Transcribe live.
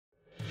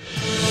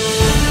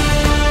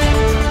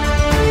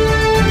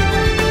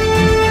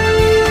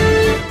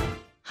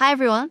Hi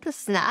everyone,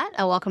 this is Nat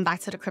and welcome back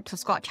to the Crypto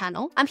Squad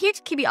channel. I'm here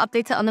to keep you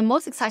updated on the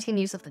most exciting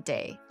news of the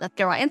day. Let's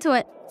get right into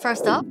it.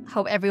 First up,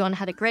 hope everyone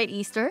had a great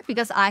Easter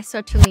because I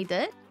certainly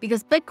did.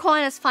 Because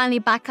Bitcoin is finally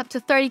back up to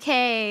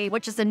 30K,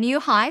 which is a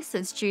new high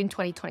since June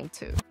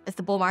 2022. Is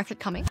the bull market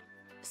coming?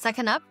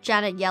 Second up,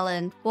 Janet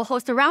Yellen will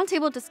host a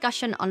roundtable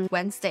discussion on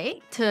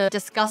Wednesday to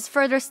discuss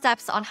further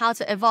steps on how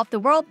to evolve the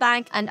World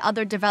Bank and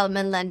other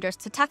development lenders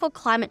to tackle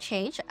climate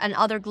change and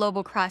other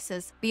global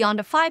crises beyond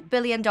the $5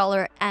 billion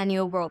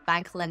annual World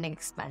Bank lending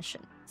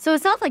expansion. So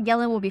it sounds like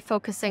Yellen will be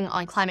focusing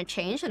on climate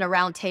change in a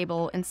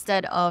roundtable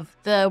instead of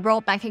the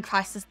world banking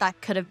crisis that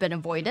could have been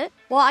avoided.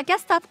 Well, I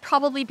guess that's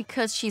probably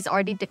because she's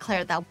already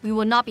declared that we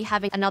will not be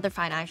having another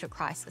financial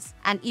crisis.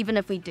 And even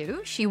if we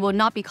do, she will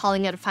not be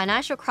calling it a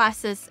financial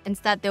crisis.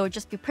 Instead, they will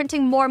just be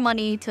printing more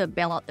money to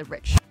bail out the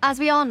rich. As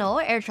we all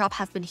know, airdrop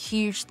has been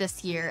huge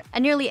this year,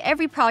 and nearly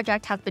every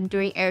project has been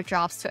doing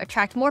airdrops to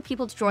attract more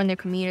people to join their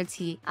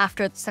community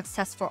after the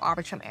successful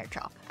Arbitrum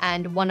airdrop.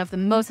 And one of the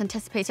most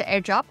anticipated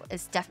airdrop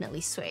is definitely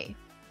SUI.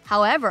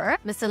 However,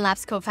 Mr.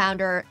 Labs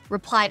co-founder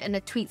replied in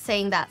a tweet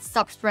saying that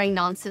stop spreading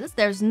nonsense,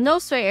 there's no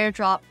SUI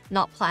airdrop,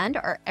 not planned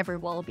or ever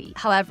will be.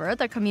 However,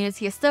 the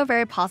community is still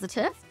very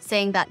positive,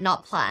 saying that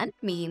not planned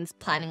means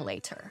planning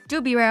later.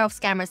 Do beware of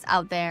scammers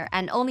out there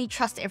and only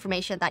trust the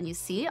information that you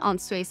see on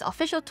SUI's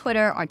official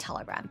Twitter or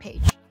Telegram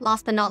page.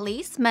 Last but not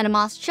least,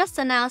 Metamask just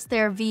announced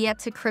their Fiat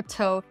to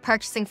crypto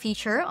purchasing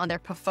feature on their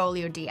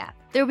Portfolio D app.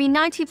 There will be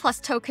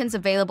 90+ tokens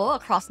available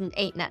across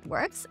 8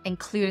 networks,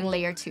 including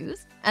Layer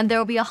 2s, and there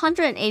will be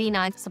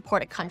 189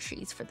 supported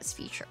countries for this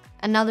feature.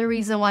 Another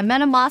reason why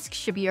Metamask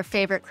should be your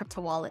favorite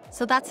crypto wallet.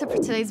 So that's it for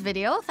today's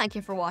video. Thank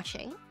you for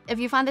watching. If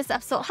you found this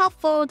episode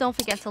helpful, don't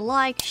forget to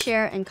like,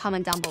 share, and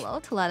comment down below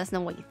to let us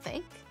know what you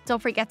think.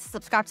 Don't forget to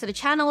subscribe to the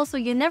channel so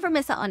you never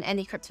miss out on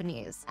any crypto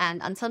news.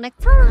 And until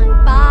next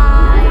time,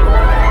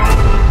 bye!